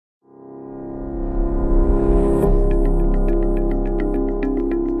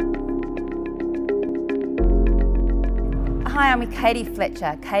I'm with Katie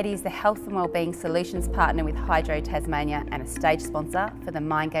Fletcher. Katie is the Health and Wellbeing Solutions Partner with Hydro Tasmania and a stage sponsor for the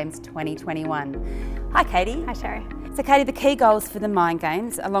Mind Games 2021. Hi Katie. Hi Sherry. So Katie, the key goals for the Mind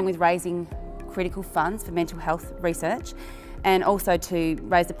Games, along with raising critical funds for mental health research and also to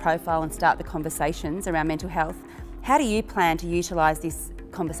raise the profile and start the conversations around mental health, how do you plan to utilise this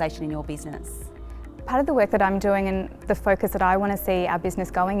conversation in your business? Part of the work that I'm doing and the focus that I want to see our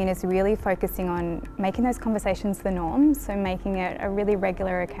business going in is really focusing on making those conversations the norm, so making it a really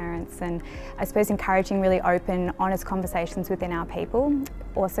regular occurrence and I suppose encouraging really open, honest conversations within our people.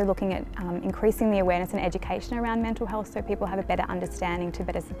 Also looking at increasing the awareness and education around mental health so people have a better understanding to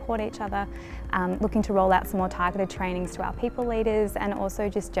better support each other. Looking to roll out some more targeted trainings to our people leaders and also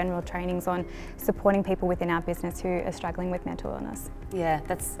just general trainings on supporting people within our business who are struggling with mental illness. Yeah,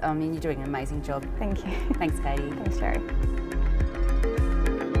 you're doing an amazing job. Thank you. Thanks, Katie. Thanks, Sherry.